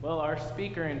Well, our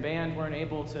speaker and band weren't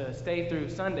able to stay through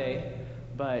Sunday,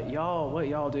 but what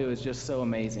y'all do is just so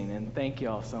amazing, and thank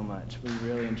y'all so much. We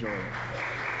really enjoy it.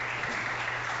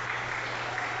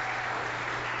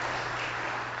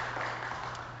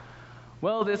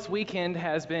 Well, this weekend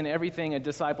has been everything a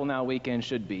Disciple Now weekend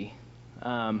should be.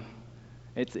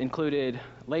 It's included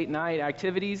late night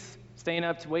activities, staying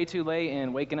up way too late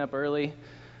and waking up early,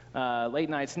 late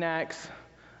night snacks,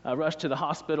 a rush to the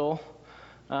hospital.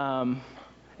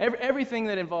 Everything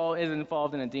that is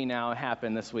involved in a D now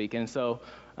happened this week, and so,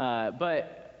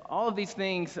 but all of these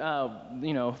things,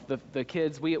 the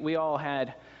kids, we all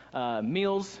had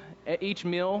meals at each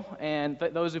meal, and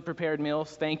those who prepared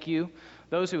meals, thank you.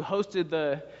 Those who hosted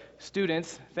the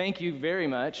students, thank you very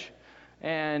much.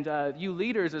 And you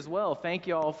leaders as well, thank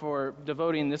you all for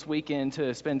devoting this weekend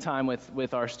to spend time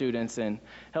with our students and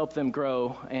help them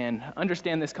grow and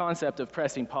understand this concept of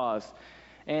pressing pause.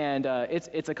 And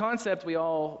it's a concept we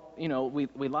all,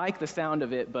 we like the sound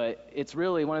of it, but it's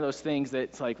really one of those things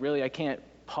that's like, really, I can't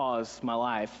pause my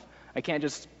life. I can't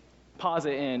just pause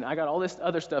it and I got all this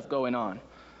other stuff going on.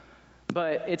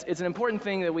 But it's an important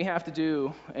thing that we have to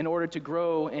do in order to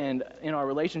grow in our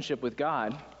relationship with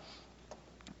God.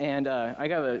 And I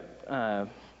got a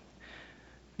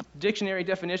dictionary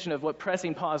definition of what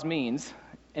pressing pause means,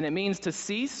 and it means to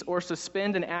cease or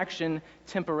suspend an action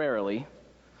temporarily,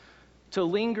 to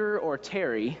linger or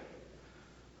tarry,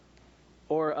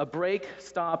 or a break,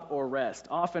 stop, or rest,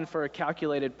 often for a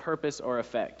calculated purpose or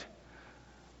effect.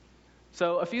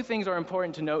 So a few things are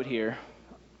important to note here.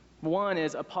 One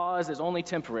is a pause is only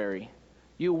temporary.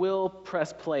 You will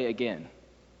press play again.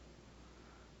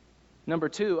 Number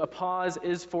two, a pause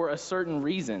is for a certain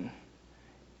reason.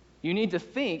 You need to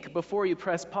think before you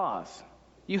press pause.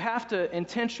 You have to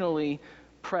intentionally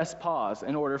press pause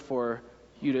in order for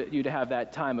you to have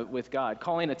that time with God,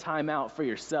 calling a time out for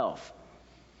yourself.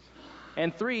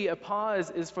 And three, a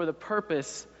pause is for the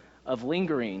purpose of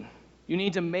lingering. You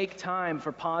need to make time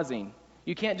for pausing.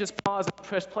 You can't just pause and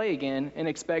press play again and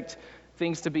expect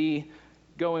things to be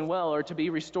going well or to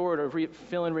be restored or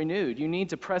feeling renewed. You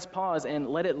need to press pause and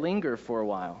let it linger for a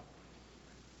while.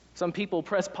 Some people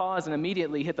press pause and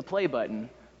immediately hit the play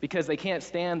button because they can't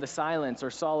stand the silence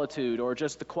or solitude or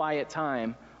just the quiet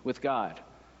time with God.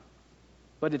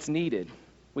 But it's needed.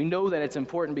 We know that it's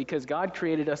important because God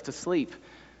created us to sleep.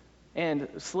 And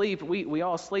sleep, we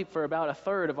all sleep for about a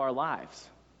third of our lives.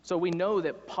 So we know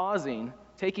that pausing,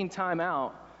 taking time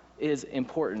out, is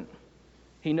important.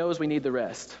 He knows we need the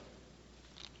rest.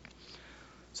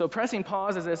 So pressing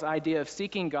pause is this idea of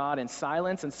seeking God in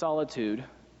silence and solitude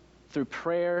through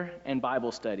prayer and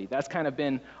Bible study. That's kind of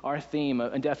been our theme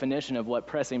and definition of what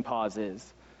pressing pause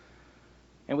is.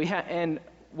 And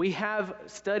we have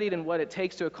studied in what it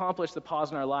takes to accomplish the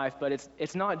pause in our life, but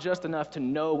it's not just enough to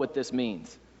know what this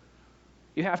means.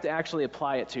 You have to actually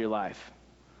apply it to your life.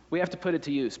 We have to put it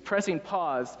to use. Pressing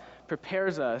pause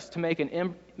prepares us to make a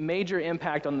major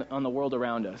impact on the world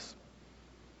around us.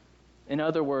 In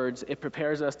other words, it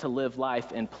prepares us to live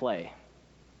life in play.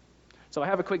 So I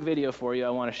have a quick video for you I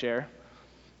want to share.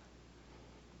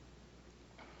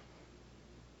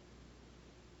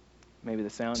 Maybe the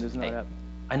sound is not up.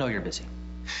 I know you're busy.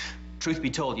 Truth be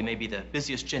told, you may be the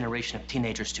busiest generation of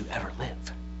teenagers to ever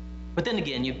live. But then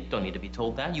again, you don't need to be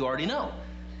told that. You already know.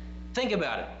 Think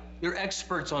about it. You're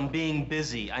experts on being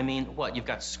busy. I mean, what? You've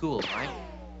got school, right?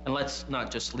 And let's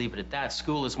not just leave it at that.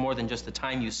 School is more than just the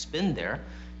time you spend there.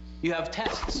 You have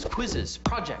tests, quizzes,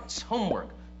 projects, homework,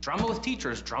 drama with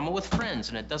teachers, drama with friends,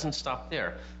 and it doesn't stop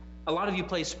there. A lot of you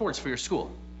play sports for your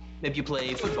school. Maybe you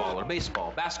play football or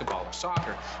baseball, basketball or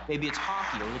soccer. Maybe it's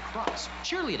hockey or lacrosse,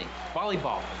 cheerleading,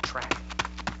 volleyball or track.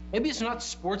 Maybe it's not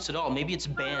sports at all. Maybe it's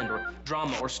band or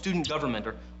drama or student government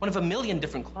or one of a million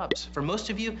different clubs. For most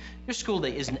of you, your school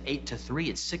day isn't 8 to 3,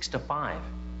 it's 6 to 5.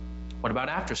 What about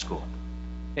after school?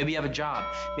 Maybe you have a job.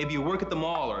 Maybe you work at the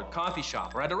mall or a coffee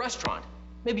shop or at a restaurant.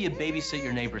 Maybe you babysit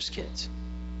your neighbor's kids.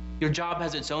 Your job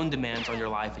has its own demands on your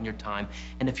life and your time,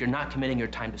 and if you're not committing your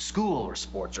time to school or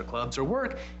sports or clubs or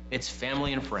work, it's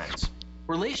family and friends.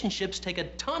 Relationships take a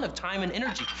ton of time and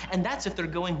energy, and that's if they're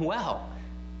going well.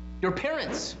 Your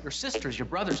parents, your sisters, your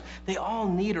brothers, they all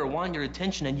need or want your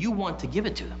attention, and you want to give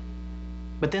it to them.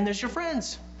 But then there's your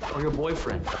friends, or your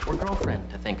boyfriend or girlfriend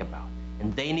to think about,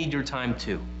 and they need your time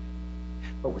too.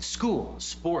 But with school,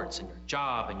 sports, and your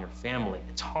job and your family,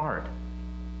 it's hard.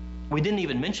 We didn't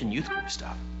even mention youth group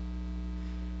stuff.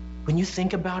 When you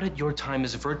think about it, your time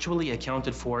is virtually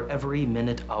accounted for every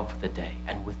minute of the day.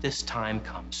 And with this time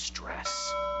comes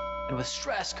stress. And with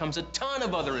stress comes a ton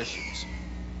of other issues.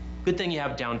 Good thing you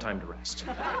have downtime to rest.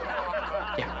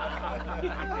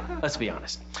 Yeah. Let's be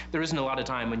honest. There isn't a lot of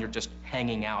time when you're just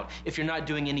hanging out. If you're not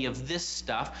doing any of this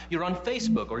stuff, you're on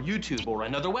Facebook or YouTube or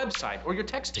another website, or you're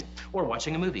texting, or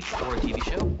watching a movie, or a TV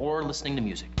show, or listening to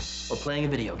music, or playing a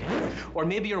video game. Or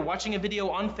maybe you're watching a video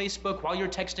on Facebook while you're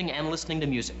texting and listening to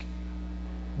music.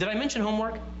 Did I mention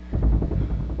homework?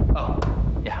 Oh,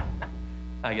 yeah.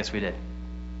 I guess we did.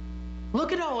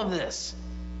 Look at all of this.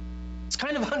 It's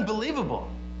kind of unbelievable.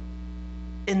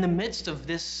 In the midst of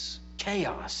this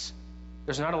chaos,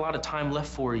 there's not a lot of time left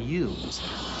for you, is there?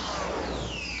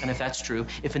 And if that's true,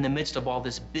 if in the midst of all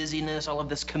this busyness, all of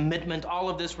this commitment, all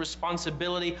of this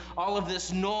responsibility, all of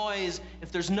this noise,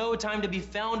 if there's no time to be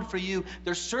found for you,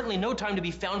 there's certainly no time to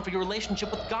be found for your relationship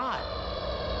with God.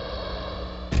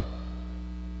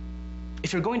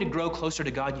 If you're going to grow closer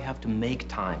to God, you have to make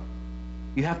time.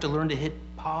 You have to learn to hit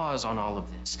pause on all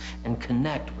of this and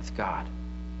connect with God.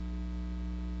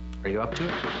 Are you up to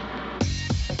it? All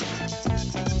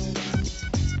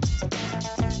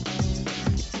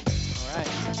right.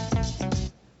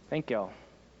 Thank y'all.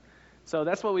 So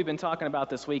that's what we've been talking about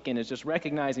this weekend, is just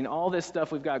recognizing all this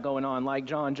stuff we've got going on. Like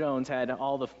John Jones had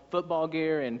all the football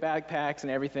gear and backpacks and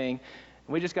everything.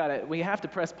 We have to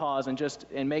press pause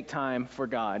and make time for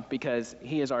God, because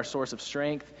He is our source of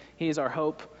strength. He is our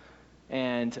hope,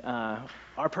 and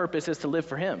our purpose is to live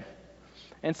for Him.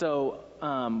 And so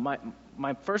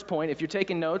my first point, if you're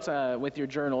taking notes with your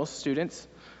journals, students,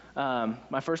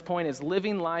 my first point is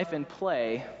living life in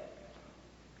play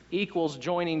equals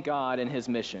joining God in His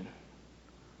mission.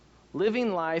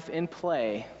 Living life in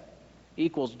play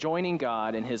equals joining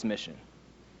God in His mission.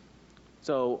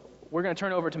 So we're going to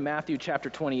turn over to Matthew chapter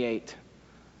 28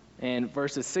 and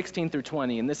verses 16 through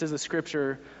 20. And this is the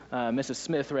scripture Mrs.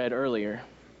 Smith read earlier.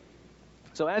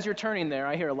 So as you're turning there,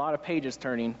 I hear a lot of pages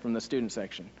turning from the student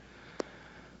section.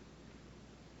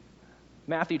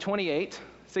 Matthew 28,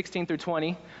 16 through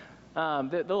 20. The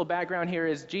little background here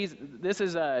is this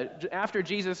is after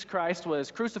Jesus Christ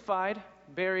was crucified,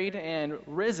 buried, and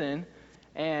risen,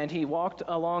 and He walked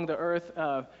along the earth,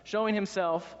 showing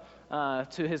Himself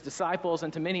to His disciples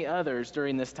and to many others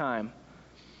during this time.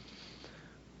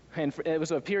 And it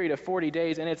was a period of 40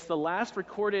 days, and it's the last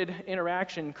recorded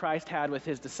interaction Christ had with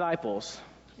His disciples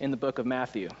in the book of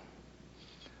Matthew.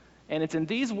 And it's in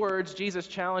these words Jesus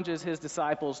challenges His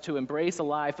disciples to embrace a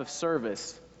life of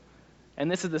service.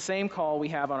 And this is the same call we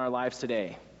have on our lives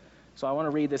today. So I want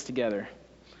to read this together.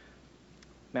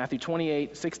 Matthew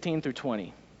 28, 16 through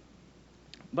 20.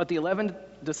 But the 11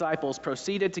 disciples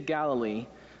proceeded to Galilee,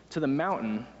 to the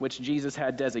mountain which Jesus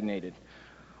had designated.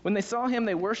 When they saw Him,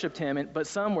 they worshipped Him, but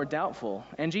some were doubtful.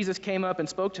 And Jesus came up and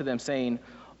spoke to them, saying,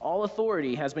 "All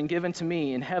authority has been given to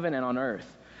me in heaven and on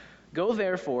earth. Go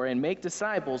therefore and make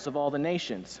disciples of all the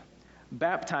nations,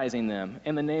 baptizing them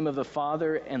in the name of the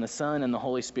Father and the Son and the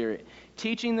Holy Spirit,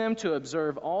 teaching them to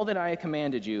observe all that I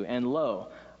commanded you. And lo,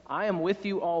 I am with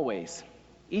you always,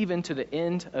 even to the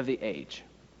end of the age."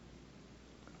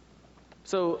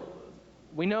 So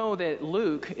we know that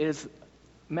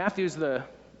Matthew's the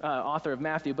author of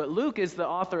Matthew, but Luke is the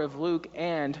author of Luke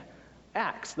and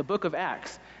Acts, the book of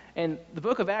Acts. And the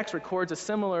book of Acts records a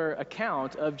similar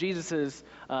account of Jesus'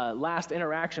 last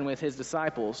interaction with His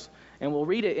disciples. And we'll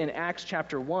read it in Acts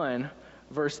chapter 1,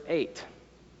 verse 8.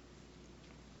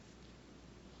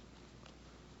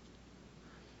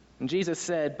 And Jesus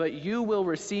said, "But you will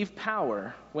receive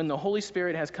power when the Holy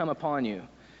Spirit has come upon you.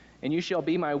 And you shall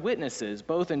be my witnesses,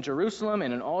 both in Jerusalem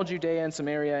and in all Judea and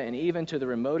Samaria, and even to the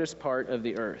remotest part of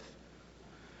the earth."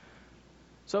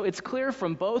 So it's clear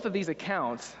from both of these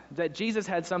accounts that Jesus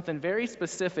had something very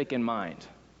specific in mind.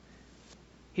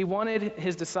 He wanted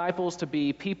His disciples to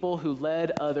be people who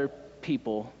led other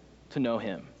people to know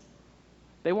Him.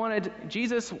 They wanted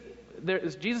Jesus'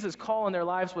 call in their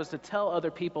lives was to tell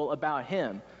other people about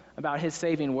Him, about His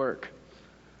saving work.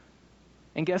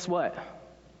 And guess what?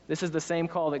 This is the same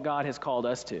call that God has called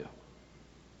us to.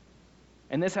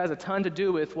 And this has a ton to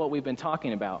do with what we've been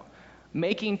talking about.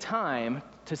 Making time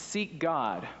to seek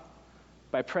God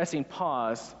by pressing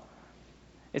pause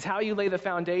is how you lay the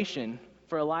foundation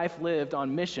for a life lived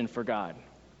on mission for God.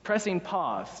 Pressing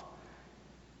pause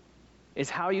is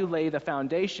how you lay the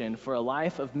foundation for a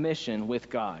life of mission with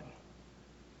God.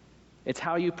 It's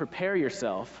how you prepare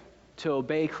yourself to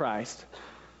obey Christ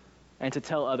and to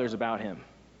tell others about Him.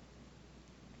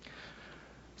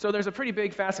 So there's a pretty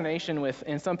big fascination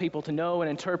in some people to know and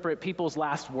interpret people's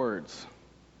last words.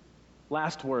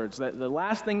 Last words, the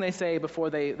last thing they say before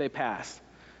they pass.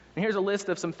 And here's a list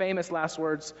of some famous last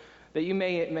words that you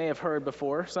may have heard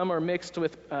before. Some are mixed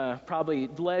with probably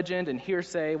legend and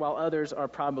hearsay, while others are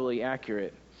probably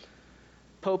accurate.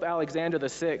 Pope Alexander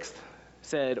VI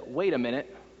said, "Wait a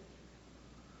minute."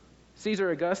 Caesar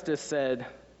Augustus said,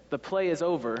 "The play is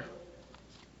over."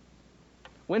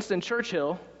 Winston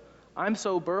Churchill, "I'm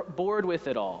so bored with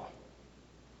it all."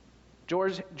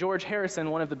 George Harrison,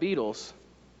 one of the Beatles,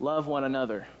 "Love one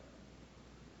another."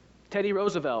 Teddy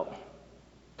Roosevelt,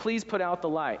 "Please put out the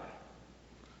light."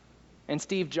 And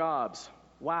Steve Jobs,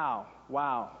 "Wow,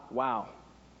 wow, wow."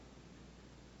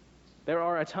 There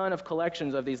are a ton of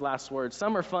collections of these last words.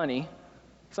 Some are funny,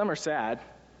 some are sad,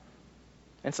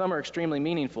 and some are extremely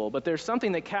meaningful. But there's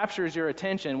something that captures your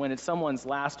attention when it's someone's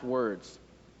last words.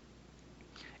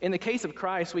 In the case of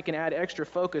Christ, we can add extra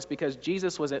focus because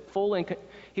Jesus was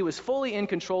fully in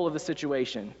control of the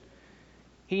situation.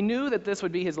 He knew that this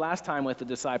would be his last time with the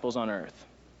disciples on earth.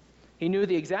 He knew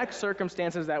the exact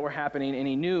circumstances that were happening, and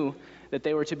he knew that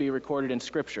they were to be recorded in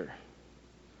Scripture.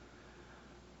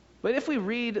 But if we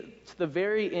read to the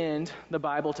very end, the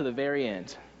Bible to the very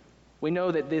end, we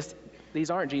know that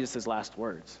these aren't Jesus' last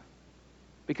words,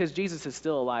 because Jesus is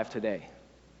still alive today.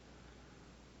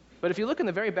 But if you look in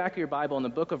the very back of your Bible in the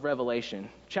book of Revelation,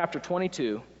 chapter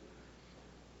 22,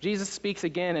 Jesus speaks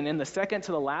again, and in the second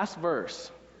to the last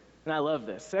verse, and I love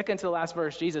this, second to the last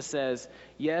verse, Jesus says,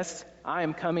 "Yes, I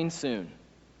am coming soon."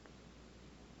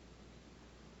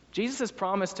 Jesus'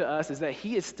 promise to us is that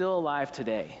he is still alive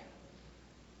today.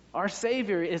 Our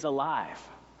Savior is alive.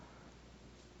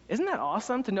 Isn't that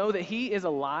awesome to know that he is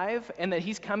alive and that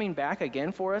he's coming back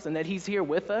again for us and that he's here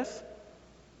with us?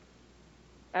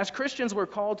 As Christians, we're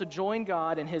called to join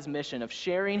God in his mission of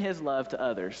sharing his love to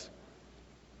others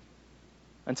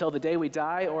until the day we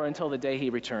die or until the day he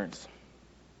returns.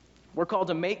 We're called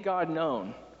to make God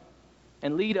known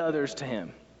and lead others to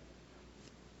him.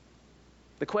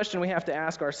 The question we have to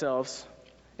ask ourselves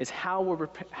is how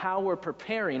we're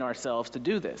preparing ourselves to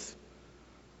do this.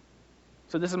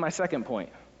 So this is my second point.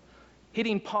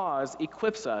 Hitting pause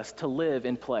equips us to live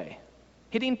in play.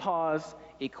 Hitting pause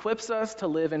equips us to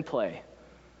live in play.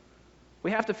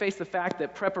 We have to face the fact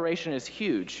that preparation is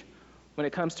huge when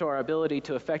it comes to our ability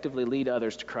to effectively lead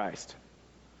others to Christ.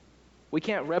 We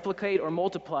can't replicate or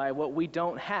multiply what we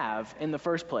don't have in the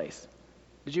first place.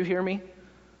 Did you hear me?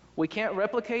 We can't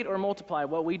replicate or multiply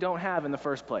what we don't have in the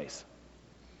first place.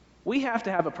 We have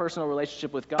to have a personal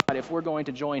relationship with God if we're going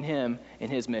to join him in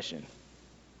his mission.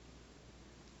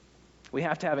 We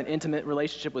have to have an intimate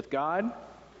relationship with God.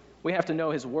 We have to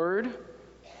know his word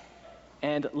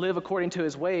and live according to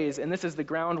his ways, and this is the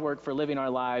groundwork for living our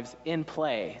lives in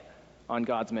play on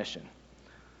God's mission.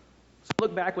 So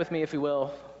look back with me, if you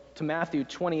will, to Matthew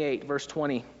 28, verse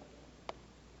 20.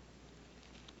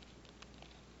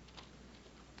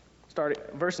 Start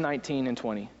at verse 19 and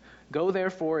 20. "Go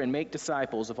therefore and make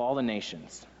disciples of all the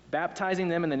nations, baptizing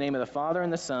them in the name of the Father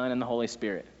and the Son and the Holy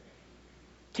Spirit,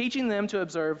 teaching them to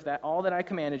observe all that I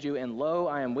commanded you, and lo,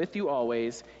 I am with you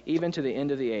always, even to the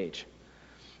end of the age."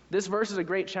 This verse is a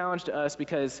great challenge to us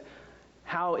because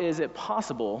how is it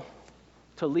possible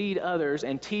to lead others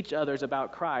and teach others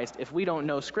about Christ if we don't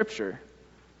know Scripture,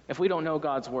 if we don't know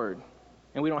God's Word,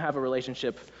 and we don't have a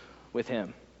relationship with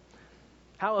him?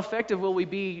 How effective will we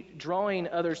be drawing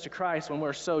others to Christ when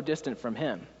we're so distant from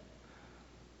him?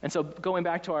 And so going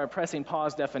back to our pressing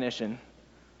pause definition,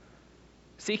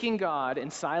 seeking God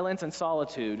in silence and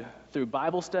solitude through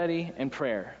Bible study and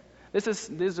prayer.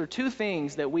 These are two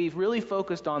things that we've really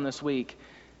focused on this week,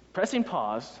 pressing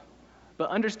pause, but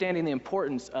understanding the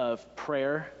importance of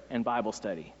prayer and Bible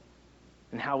study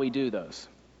and how we do those.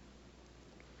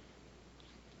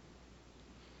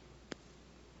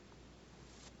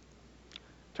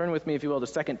 Turn with me, if you will, to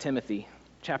 2 Timothy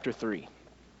chapter 3.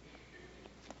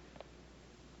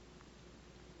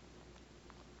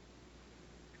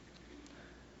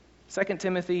 Second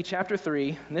Timothy chapter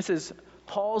 3, and this is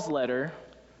Paul's letter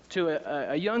to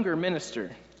a younger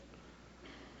minister.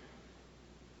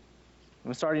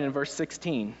 I'm starting in verse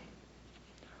 16.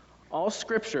 "All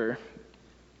Scripture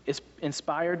is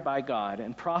inspired by God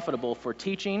and profitable for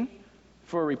teaching,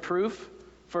 for reproof,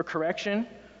 for correction,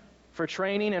 for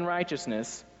training in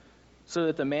righteousness, so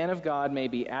that the man of God may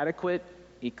be adequate,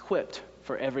 equipped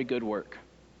for every good work."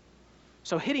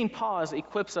 So hitting pause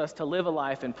equips us to live a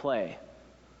life in play.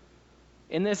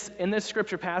 In this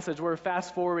scripture passage, we're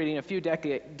fast-forwarding a few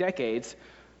decades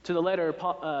to the letter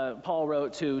Paul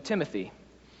wrote to Timothy.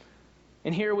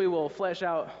 And here we will flesh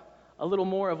out a little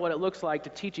more of what it looks like to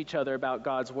teach each other about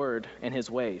God's word and his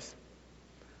ways.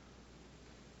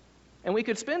 And we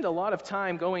could spend a lot of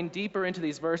time going deeper into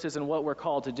these verses and what we're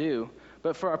called to do,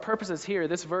 but for our purposes here,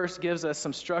 this verse gives us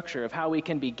some structure of how we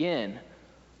can begin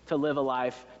to live a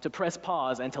life, to press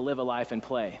pause and to live a life in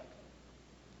play.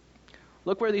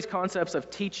 Look where these concepts of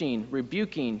teaching,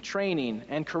 rebuking, training,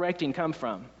 and correcting come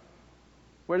from.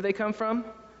 Where do they come from?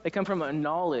 They come from a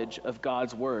knowledge of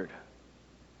God's word.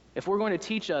 If we're going to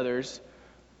teach others,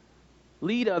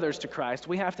 lead others to Christ,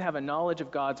 we have to have a knowledge of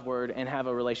God's word and have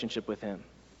a relationship with him.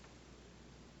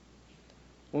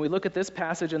 When we look at this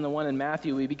passage and the one in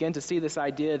Matthew, we begin to see this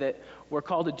idea that we're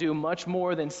called to do much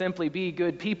more than simply be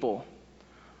good people.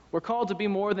 We're called to be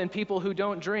more than people who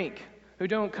don't drink, who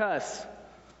don't cuss.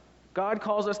 God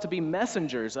calls us to be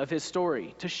messengers of his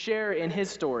story, to share in his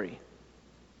story.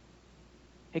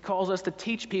 He calls us to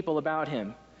teach people about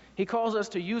him. He calls us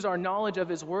to use our knowledge of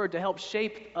his word to help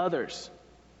shape others.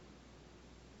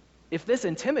 If this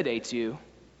intimidates you,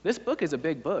 this book is a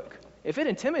big book. If it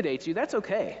intimidates you, that's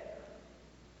okay.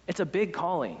 It's a big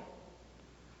calling,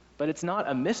 but it's not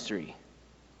a mystery.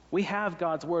 We have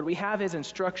God's word. We have his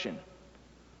instruction.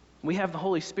 We have the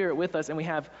Holy Spirit with us, and we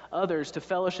have others to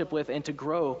fellowship with and to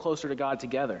grow closer to God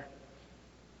together.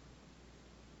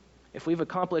 If we've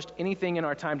accomplished anything in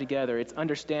our time together, it's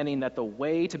understanding that the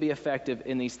way to be effective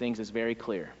in these things is very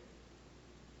clear.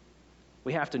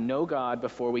 We have to know God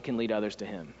before we can lead others to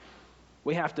him.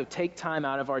 We have to take time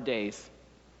out of our days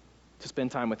to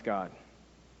spend time with God.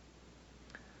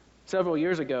 Several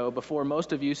years ago, before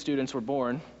most of you students were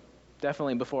born,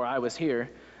 definitely before I was here,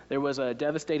 there was a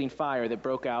devastating fire that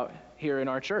broke out here in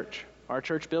our church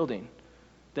building,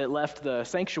 that left the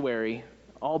sanctuary,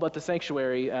 all but the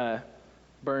sanctuary,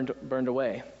 burned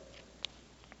away.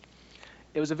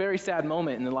 It was a very sad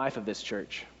moment in the life of this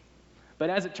church. But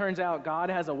as it turns out, God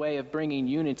has a way of bringing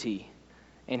unity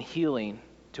and healing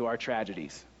to our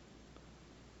tragedies.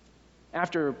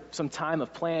 After some time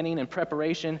of planning and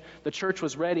preparation, the church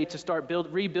was ready to start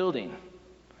rebuilding.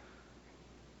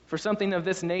 For something of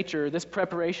this nature, this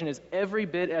preparation is every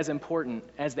bit as important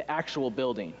as the actual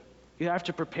building. You have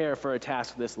to prepare for a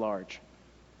task this large.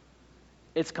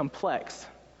 It's complex,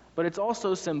 but it's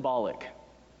also symbolic.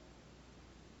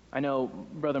 I know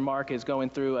Brother Mark is going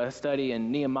through a study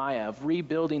in Nehemiah of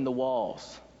rebuilding the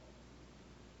walls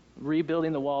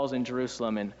in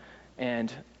Jerusalem,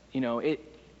 and you know,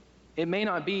 it may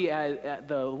not be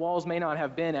the walls may not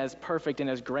have been as perfect and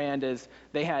as grand as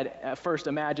they had at first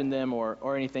imagined them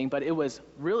or anything, but it was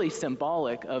really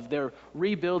symbolic of their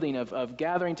rebuilding, of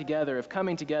gathering together, of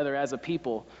coming together as a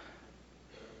people.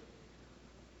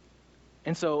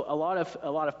 And so a lot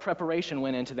of preparation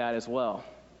went into that as well.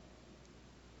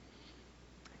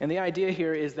 And the idea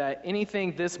here is that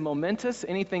anything this momentous,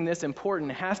 anything this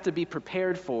important has to be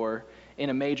prepared for in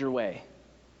a major way.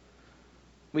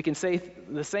 We can say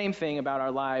the same thing about our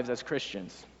lives as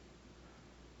Christians.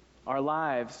 Our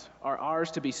lives are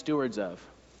ours to be stewards of.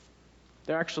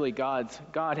 They're actually God's.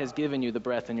 God has given you the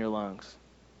breath in your lungs,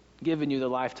 given you the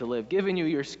life to live, given you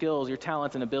your skills, your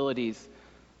talents, and abilities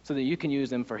so that you can use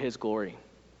them for his glory.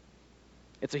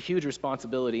 It's a huge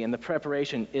responsibility, and the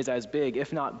preparation is as big,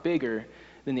 if not bigger,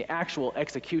 than the actual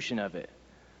execution of it.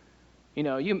 You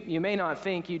know, you may not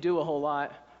think you do a whole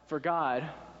lot for God,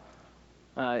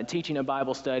 teaching a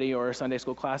Bible study or a Sunday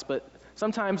school class, but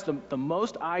sometimes the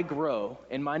most I grow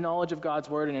in my knowledge of God's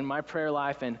word and in my prayer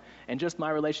life and just my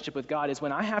relationship with God is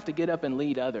when I have to get up and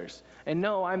lead others. And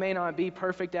no, I may not be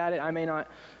perfect at it. I'm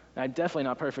definitely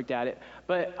not perfect at it,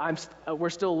 but we're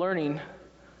still learning.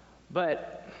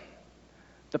 But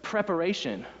the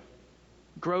preparation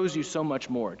grows you so much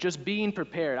more. Just being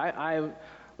prepared. I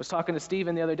was talking to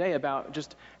Stephen the other day about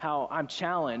just how I'm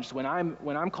challenged when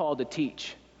I'm called to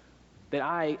teach. That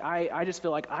I just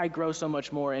feel like I grow so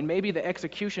much more, and maybe the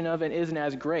execution of it isn't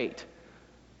as great.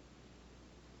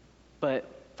 But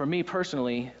for me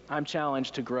personally, I'm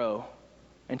challenged to grow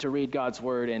and to read God's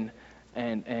word and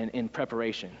in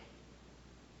preparation.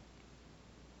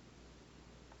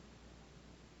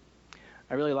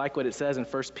 I really like what it says in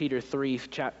 1 Peter 3,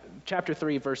 chapter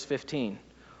 3, verse 15.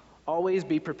 Always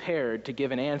be prepared to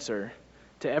give an answer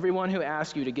to everyone who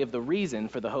asks you to give the reason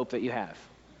for the hope that you have.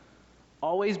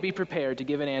 Always be prepared to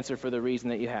give an answer for the reason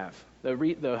that you have,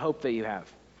 the hope that you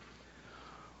have.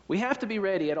 We have to be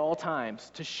ready at all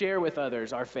times to share with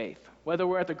others our faith. Whether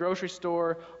we're at the grocery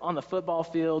store, on the football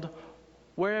field,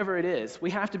 wherever it is,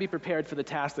 we have to be prepared for the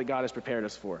task that God has prepared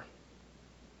us for.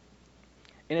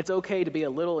 And it's okay to be a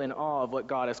little in awe of what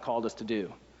God has called us to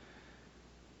do.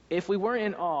 If we weren't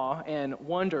in awe and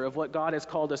wonder of what God has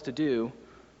called us to do,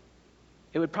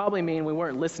 it would probably mean we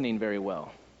weren't listening very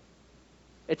well.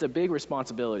 It's a big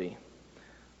responsibility.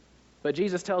 But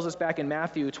Jesus tells us back in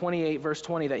Matthew 28, verse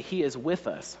 20, that he is with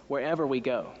us wherever we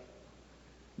go.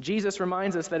 Jesus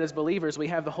reminds us that as believers, we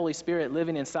have the Holy Spirit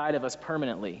living inside of us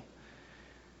permanently.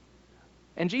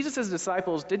 And Jesus'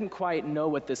 disciples didn't quite know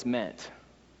what this meant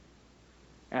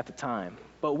at the time,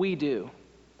 but we do.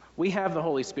 We have the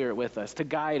Holy Spirit with us to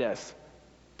guide us,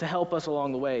 to help us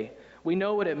along the way. We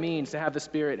know what it means to have the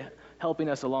Spirit helping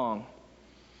us along.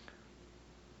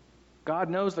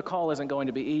 God knows the call isn't going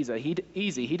to be easy.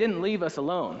 He didn't leave us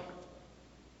alone.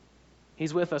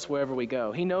 He's with us wherever we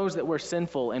go. He knows that we're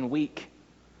sinful and weak.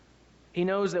 He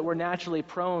knows that we're naturally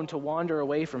prone to wander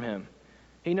away from Him.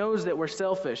 He knows that we're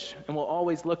selfish and will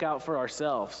always look out for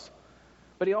ourselves.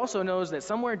 But He also knows that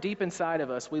somewhere deep inside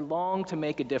of us, we long to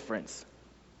make a difference,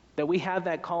 that we have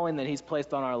that calling that He's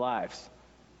placed on our lives,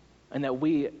 and that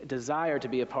we desire to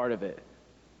be a part of it.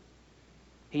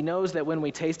 He knows that when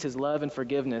we taste His love and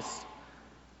forgiveness,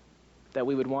 that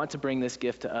we would want to bring this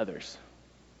gift to others.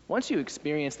 Once you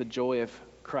experience the joy of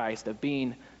Christ, of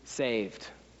being saved,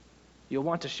 you'll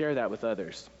want to share that with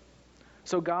others.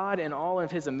 So God, in all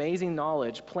of His amazing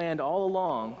knowledge, planned all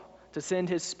along to send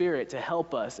His Spirit to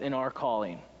help us in our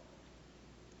calling.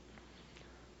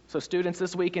 So students,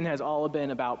 this weekend has all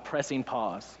been about pressing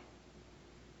pause.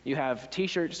 You have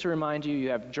t-shirts to remind you, you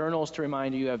have journals to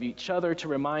remind you have each other to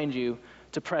remind you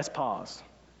to press pause.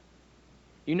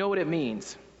 You know what it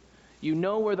means. You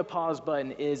know where the pause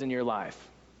button is in your life,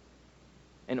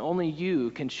 and only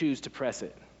you can choose to press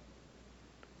it.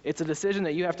 It's a decision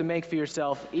that you have to make for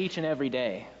yourself each and every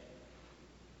day.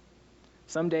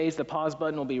 Some days the pause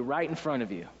button will be right in front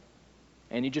of you,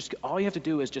 and all you have to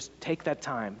do is just take that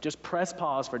time. Just press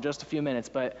pause for just a few minutes,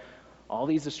 but all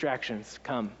these distractions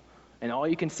come, and all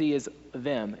you can see is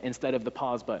them instead of the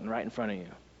pause button right in front of you.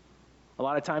 A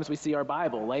lot of times we see our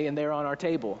Bible laying there on our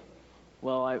table.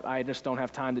 Well, I just don't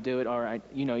have time to do it, or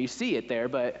you see it there,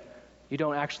 but you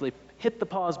don't actually hit the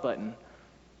pause button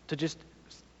to just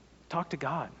talk to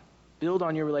God. Build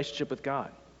on your relationship with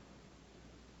God.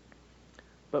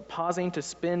 But pausing to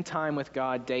spend time with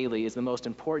God daily is the most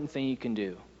important thing you can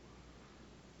do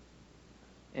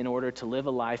in order to live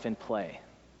a life in play.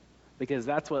 Because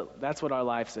that's what our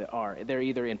lives are. They're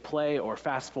either in play or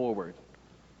fast forward.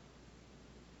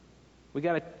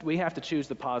 We have to choose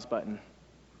the pause button.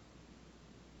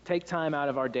 Take time out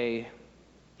of our day,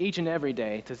 each and every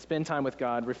day, to spend time with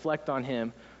God, reflect on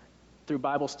Him through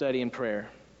Bible study and prayer.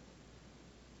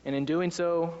 And in doing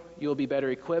so, you will be better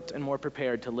equipped and more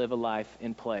prepared to live a life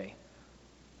in play,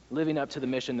 living up to the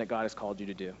mission that God has called you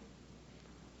to do.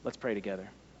 Let's pray together.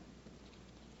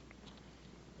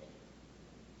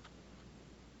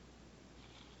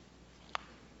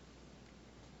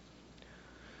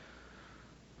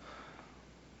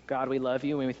 God, we love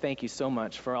you and we thank you so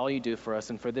much for all you do for us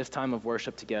and for this time of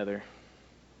worship together.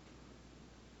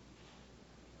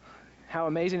 How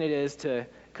amazing it is to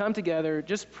come together,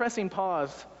 just pressing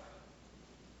pause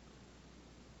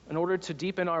in order to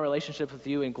deepen our relationship with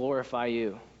you and glorify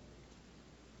you.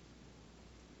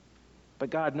 But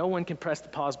God, no one can press the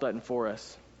pause button for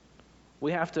us.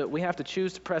 We have to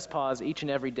choose to press pause each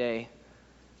and every day,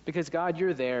 because God,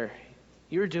 you're there.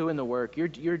 You're doing the work.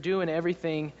 You're doing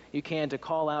everything you can to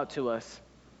call out to us.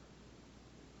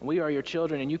 We are your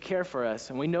children, and you care for us,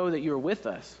 and we know that you're with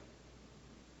us.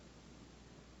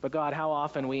 But God, how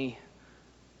often we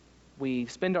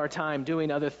spend our time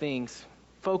doing other things,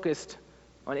 focused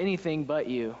on anything but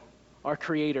you, our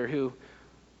Creator, who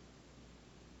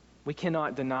we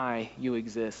cannot deny you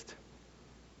exist.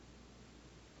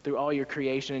 Through all your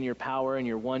creation and your power and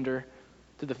your wonder,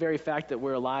 to the very fact that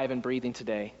we're alive and breathing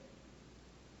today.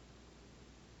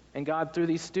 And God, through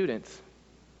these students,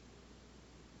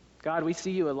 God, we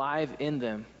see you alive in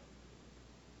them.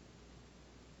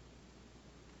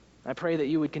 I pray that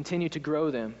you would continue to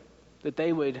grow them, that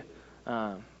they would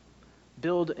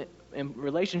build in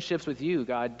relationships with you,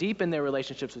 God, deepen their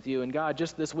relationships with you. And God,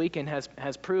 just this weekend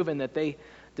has proven that they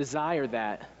desire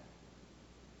that.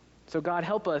 So God,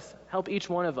 help each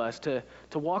one of us to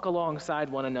walk alongside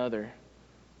one another.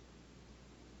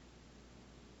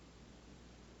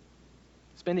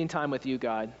 Spending time with you,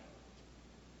 God,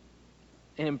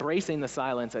 and embracing the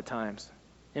silence at times,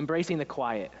 embracing the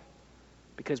quiet,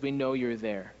 because we know you're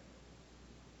there.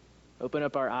 Open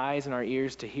up our eyes and our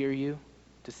ears to hear you,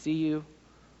 to see you,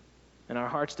 and our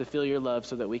hearts to feel your love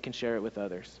so that we can share it with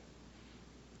others.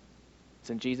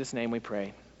 It's in Jesus' name we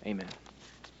pray. Amen.